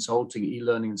 coaching, consulting,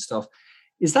 e-learning and stuff.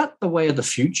 Is that the way of the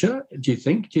future, do you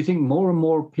think? Do you think more and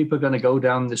more people are going to go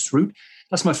down this route?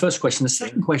 That's my first question. The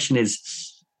second question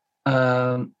is,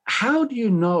 how do you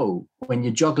know when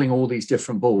you're juggling all these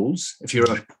different balls, if you're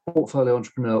a portfolio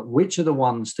entrepreneur, which are the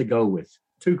ones to go with?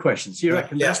 Two questions. You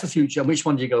reckon that's the future, and which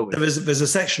one do you go with? There's a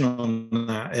section on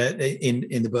that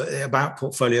in the book about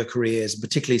portfolio careers,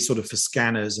 particularly sort of for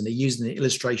scanners, and they're using the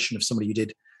illustration of somebody who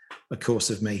did a course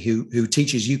of me who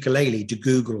teaches ukulele to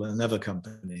Google and other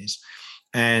companies.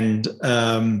 And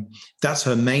that's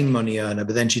her main money earner.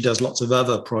 But then she does lots of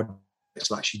other projects,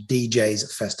 like she DJs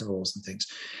at festivals and things.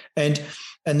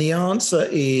 And the answer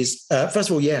is, first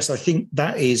of all, yes, I think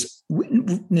that is,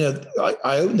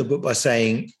 I open the book by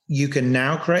saying you can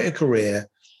now create a career,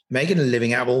 making a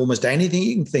living out of almost anything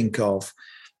you can think of,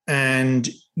 and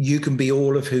you can be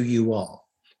all of who you are.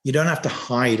 You don't have to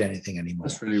hide anything anymore.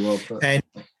 That's really well put. And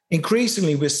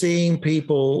increasingly, we're seeing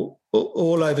people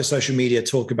all over social media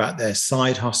talk about their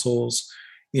side hustles,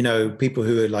 people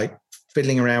who are like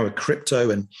fiddling around with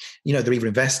crypto and, they're either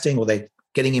investing or they're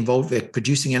getting involved, they're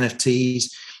producing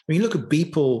NFTs. When you look at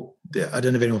Beeple, I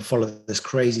don't know if anyone followed this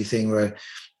crazy thing where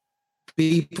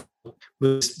Beeple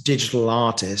was a digital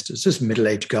artist. It's just a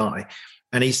middle-aged guy.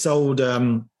 And he sold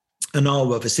an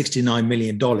artwork for $69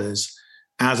 million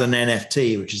as an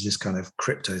NFT, which is this kind of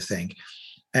crypto thing.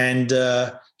 And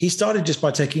he started just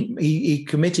by he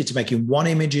committed to making one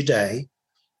image a day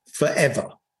forever.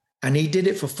 And he did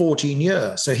it for 14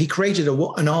 years. So he created an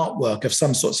artwork of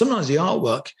some sort. Sometimes the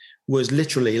artwork was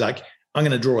literally like, I'm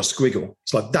going to draw a squiggle.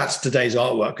 It's like, that's today's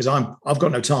artwork because I've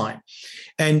got no time.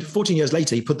 And 14 years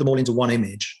later, he put them all into one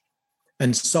image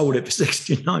and sold it for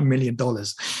 $69 million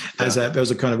as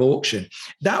a kind of auction.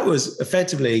 That was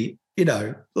effectively,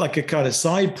 like a kind of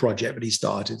side project that he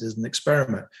started as an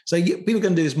experiment. So people are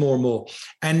going to do this more and more.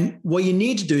 And what you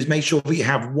need to do is make sure that you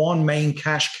have one main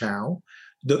cash cow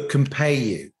that can pay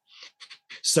you.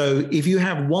 So if you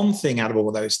have one thing out of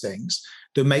all those things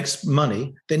that makes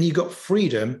money, then you've got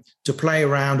freedom to play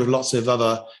around with lots of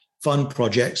other fun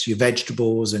projects, your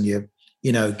vegetables and your,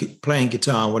 playing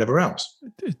guitar and whatever else.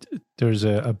 There's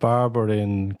a barber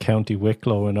in County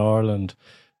Wicklow in Ireland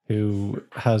who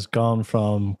has gone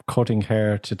from cutting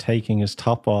hair to taking his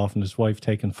top off and his wife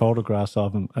taking photographs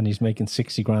of him, and he's making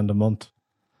 60 grand a month.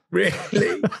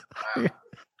 Really?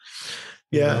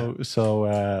 Yeah.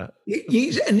 So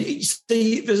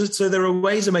so there are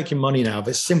ways of making money now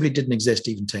that simply didn't exist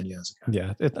even 10 years ago.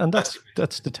 Yeah, and that's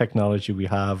the technology we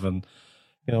have, and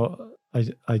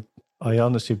I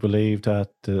honestly believe that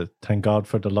thank God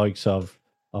for the likes of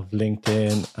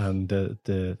LinkedIn and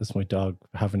that's my dog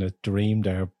having a dream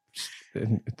there,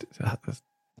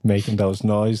 making those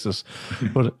noises.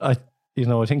 But I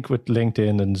think with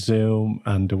LinkedIn and Zoom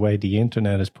and the way the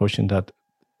internet is pushing that,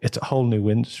 it's a whole new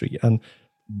industry. And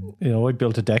I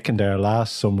built a deck in there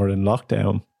last summer in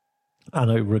lockdown,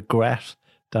 and I regret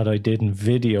that I didn't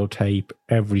videotape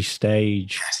every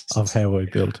stage of how I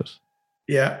built it.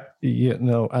 Yeah.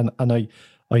 And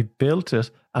I built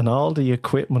it, and all the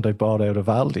equipment I bought out of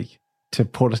Aldi to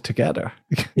put it together.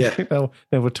 Yeah.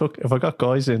 If I got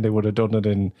guys in, they would have done it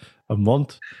in a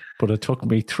month, but it took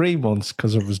me 3 months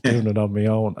because I was doing it on my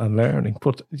own and learning.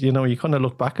 But, you kind of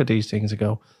look back at these things and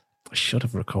go, I should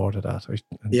have recorded that.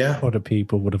 Other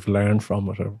people would have learned from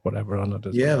it or whatever on it.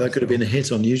 That could have been a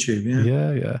hit on YouTube.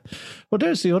 Yeah. Well,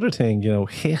 there's the other thing,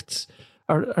 hits.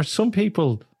 Are some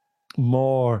people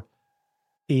more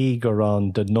eager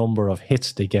on the number of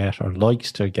hits they get or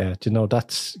likes they get?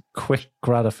 That's quick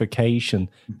gratification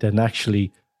than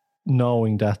actually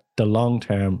knowing that the long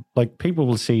term, like people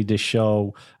will see this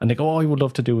show and they go, oh, I would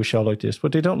love to do a show like this,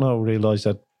 but they don't realize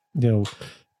that,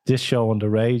 this show on the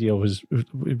radio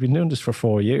we've been doing this for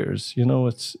 4 years.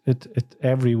 It's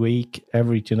every week,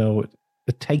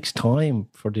 it takes time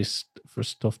for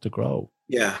stuff to grow.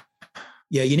 Yeah.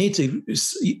 You need to,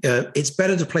 it's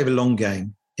better to play the long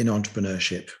game in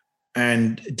entrepreneurship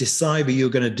and decide that you're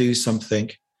going to do something.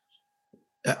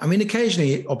 I mean,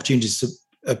 occasionally opportunities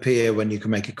appear when you can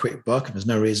make a quick buck, and there's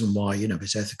no reason why, if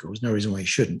it's ethical, there's no reason why you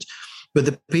shouldn't.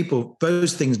 But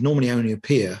those things normally only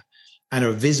appear and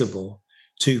are visible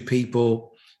to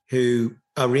people who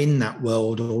are in that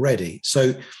world already.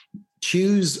 So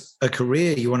choose a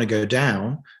career you want to go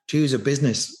down, choose a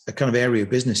business, a kind of area of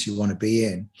business you want to be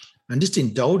in, and just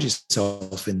indulge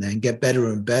yourself in there and get better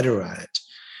and better at it.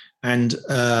 And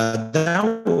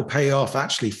that will pay off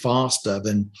actually faster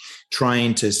than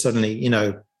trying to suddenly,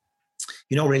 you're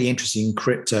not really interested in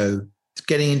crypto,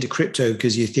 getting into crypto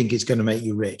because you think it's going to make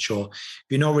you rich, or if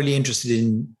you're not really interested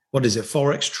in,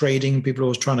 Forex trading, people are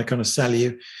always trying to kind of sell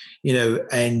you,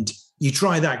 and you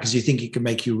try that because you think it can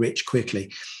make you rich quickly.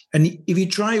 And if you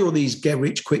try all these get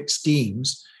rich quick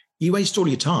schemes, you waste all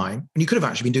your time, and you could have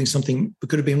actually been doing something you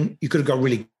could have got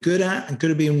really good at and could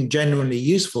have been genuinely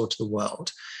useful to the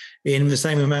world in the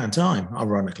same amount of time,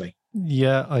 ironically.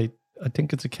 Yeah, I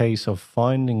think it's a case of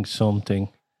finding something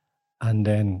and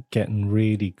then getting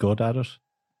really good at it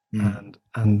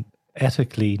and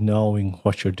ethically knowing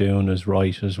what you're doing is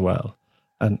right as well.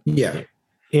 And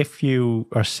if you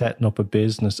are setting up a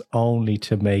business only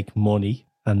to make money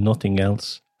and nothing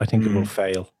else, I think it will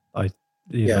fail.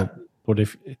 You know, but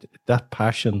if that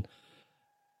passion,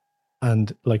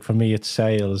 and like for me, it's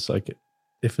sales. Like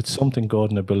if it's something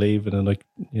good and I believe in it, like,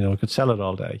 you know, I could sell it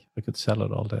all day.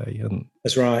 And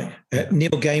that's right.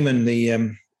 Neil Gaiman,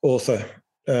 the author,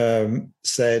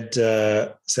 said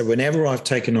whenever I've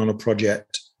taken on a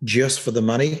project just for the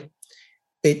money,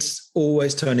 it's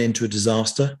always turned into a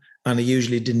disaster, and I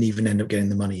usually didn't even end up getting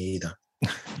the money either.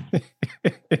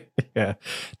 Yeah,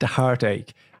 the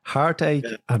heartache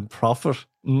and profit.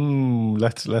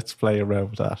 Let's play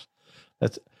around with that.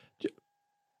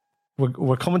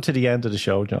 We're coming to the end of the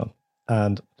show, John,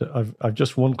 and I've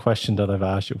just one question that I've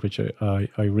asked you, which I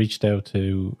reached out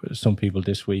to some people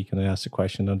this week, and I asked a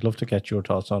question. I'd love to get your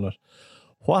thoughts on it.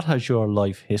 What has your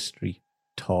life history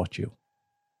taught you?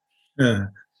 Oh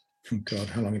God,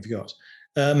 how long have you got?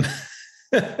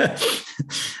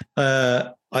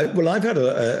 I've had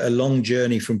a long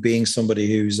journey from being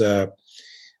somebody who's I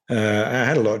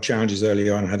had a lot of challenges early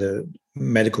on. I had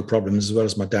medical problems as well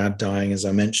as my dad dying, as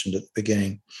I mentioned at the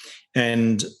beginning,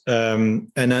 and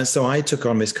so I took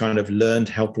on this kind of learned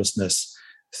helplessness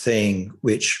thing,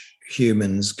 which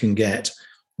humans can get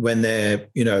when they're,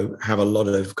 you know, have a lot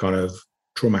of kind of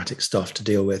traumatic stuff to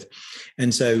deal with,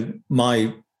 and so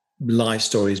my life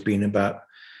story has been about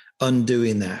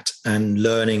undoing that and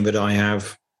learning that I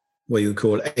have what you would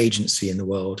call agency in the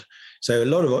world. So a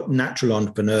lot of natural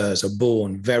entrepreneurs are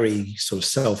born very sort of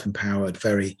self-empowered,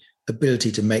 very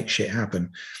ability to make shit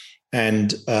happen.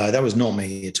 And that was not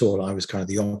me at all. I was kind of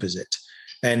the opposite.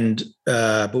 And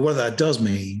but what that does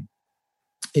mean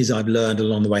is I've learned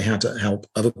along the way how to help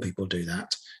other people do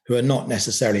that, who are not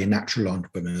necessarily natural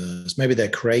entrepreneurs. Maybe they're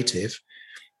creative,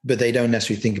 but they don't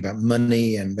necessarily think about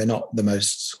money, and they're not the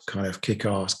most kind of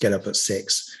kick-ass, get up at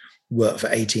 6, work for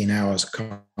 18 hours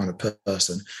kind of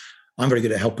person. I'm very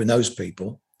good at helping those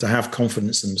people to have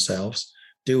confidence in themselves,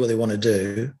 do what they want to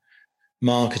do,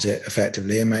 market it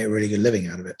effectively, and make a really good living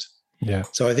out of it. Yeah.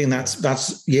 So I think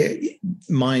that's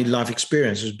my life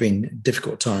experience has been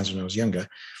difficult times when I was younger.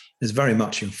 It's very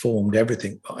much informed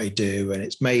everything that I do, and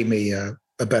it's made me a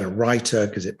better writer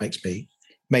because it made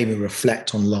me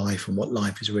reflect on life and what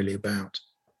life is really about.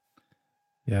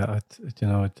 Yeah,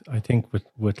 I think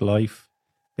with life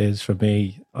is, for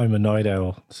me, I'm a night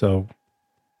owl, so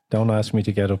don't ask me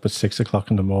to get up at 6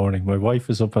 o'clock in the morning. My wife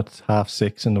is up at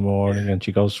 6:30 in the morning, and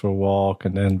she goes for a walk,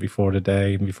 and then before the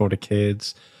day and before the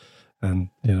kids, and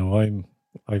you know,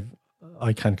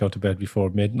 I can't go to bed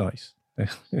before midnight.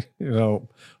 You know,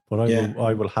 but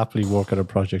I will happily work at a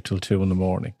project till 2 in the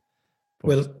morning.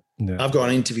 But, I've got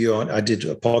an interview on. I did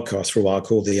a podcast for a while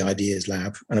called The Ideas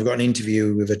Lab, and I've got an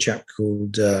interview with a chap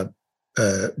called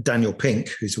Daniel Pink,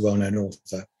 who's a well-known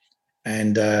author,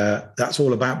 and that's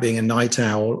all about being a night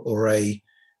owl or a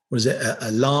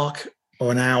lark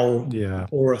or an owl,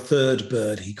 or a third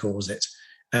bird, he calls it.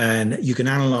 And you can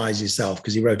analyze yourself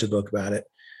because he wrote a book about it,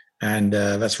 and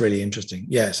that's really interesting.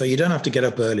 Yeah, so you don't have to get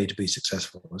up early to be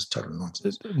successful. It's total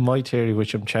nonsense. My theory,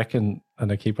 which I'm checking,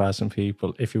 and I keep asking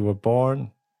people, if you were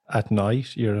born at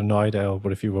night, you're a night owl,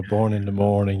 but if you were born in the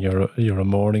morning, you're a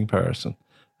morning person.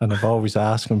 And I've always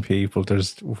asking people,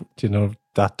 there's, you know,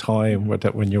 that time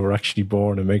when you were actually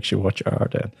born, it makes you what you are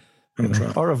then. You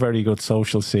know, or a very good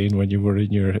social scene when you were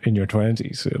in your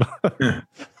 20s. You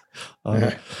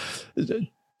know?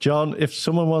 John, if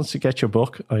someone wants to get your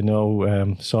book, I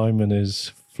know Simon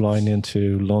is flying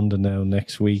into London now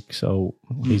next week, so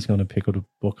he's going to pick up a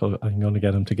book. I'm going to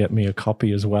get him to get me a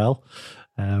copy as well.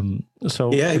 You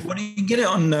can get it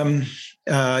on. You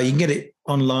can get it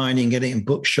online. You can get it in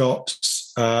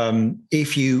bookshops.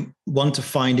 If you want to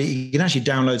find it, you can actually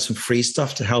download some free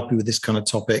stuff to help you with this kind of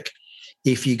topic.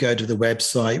 If you go to the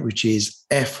website, which is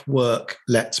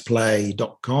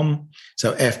fworkletsplay.com,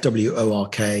 so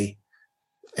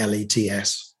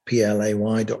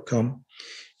FWORKLETSPLAY.com,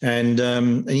 and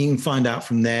you can find out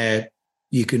from there.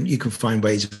 You can find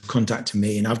ways of contacting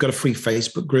me, and I've got a free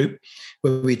Facebook group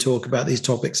where we talk about these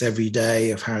topics every day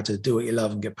of how to do what you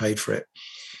love and get paid for it.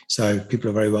 So people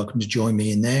are very welcome to join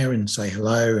me in there and say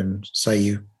hello and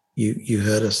say you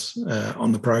heard us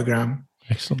on the program.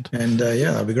 Excellent. And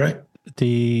that'd be great.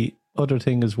 The other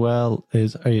thing as well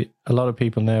is a lot of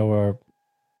people now are,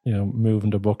 you know, moving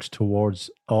their books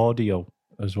towards audio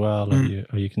as well.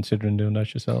 Are you considering doing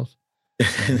that yourself?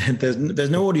 There's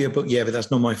no audio book yet, but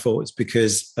that's not my fault. It's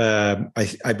because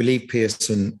I believe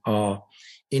Pearson are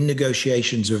in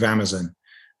negotiations with Amazon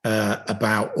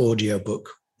about audiobook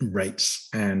rates.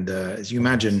 And as you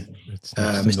imagine,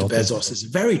 Mr. Bezos is a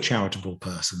very charitable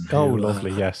person. Oh,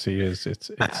 lovely. Yes, he is.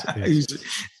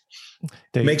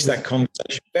 makes that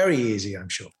conversation very easy, I'm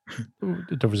sure.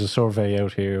 There was a survey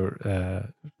out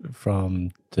here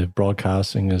from the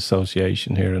Broadcasting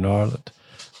Association here in Ireland,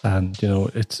 and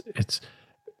it's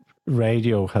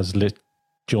radio has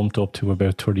jumped up to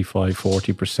about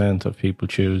 35-40% of people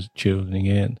tuning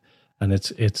in, and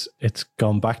it's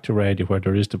gone back to radio where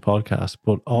there is the podcast,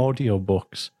 but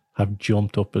audiobooks have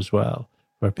jumped up as well,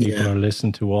 where people are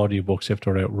listening to audiobooks if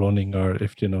they're out running, or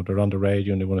if they're on the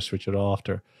radio and they want to switch it off,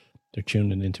 they're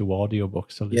tuning into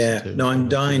audiobooks to listen to. No, I'm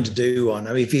dying to do one.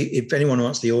 I mean, if anyone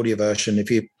wants the audio version, if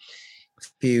you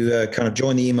kind of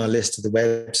join the email list to the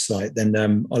website, then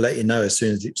I'll let you know as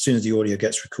soon as the audio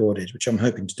gets recorded, which I'm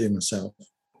hoping to do myself.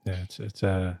 Yeah,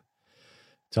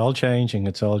 it's all changing.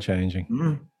 It's all changing.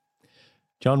 Mm.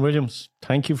 John Williams,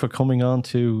 thank you for coming on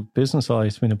to Business Eye.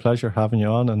 It's been a pleasure having you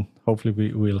on, and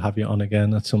hopefully we'll have you on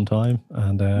again at some time.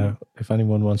 And if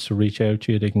anyone wants to reach out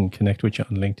to you, they can connect with you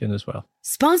on LinkedIn as well.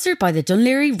 Sponsored by the Dún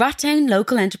Laoghaire Rathdown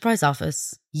Local Enterprise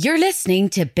Office. You're listening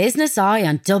to Business Eye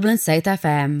on Dublin South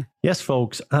FM. Yes,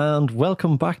 folks, and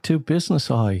welcome back to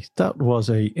Business Eye. That was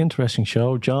an interesting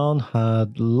show. John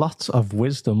had lots of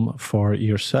wisdom for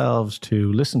yourselves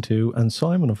to listen to, and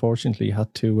Simon, unfortunately,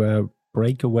 had to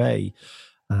break away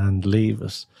and leave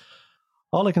us.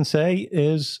 All I can say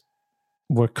is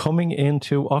we're coming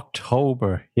into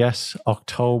October. Yes,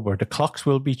 October. The clocks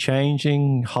will be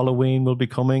changing. Halloween will be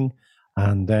coming.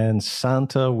 And then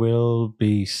Santa will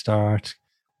start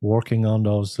working on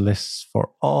those lists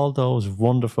for all those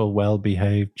wonderful,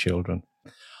 well-behaved children.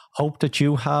 Hope that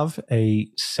you have a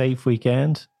safe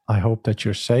weekend. I hope that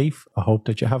you're safe. I hope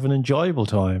that you have an enjoyable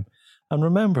time. And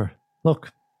remember,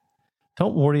 look,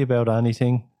 don't worry about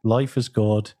anything. Life is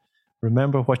good.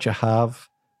 Remember what you have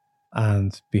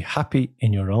and be happy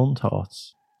in your own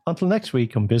thoughts. Until next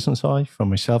week on Business Eye, from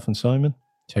myself and Simon,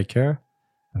 take care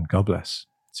and God bless.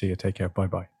 See you. Take care.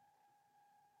 Bye-bye.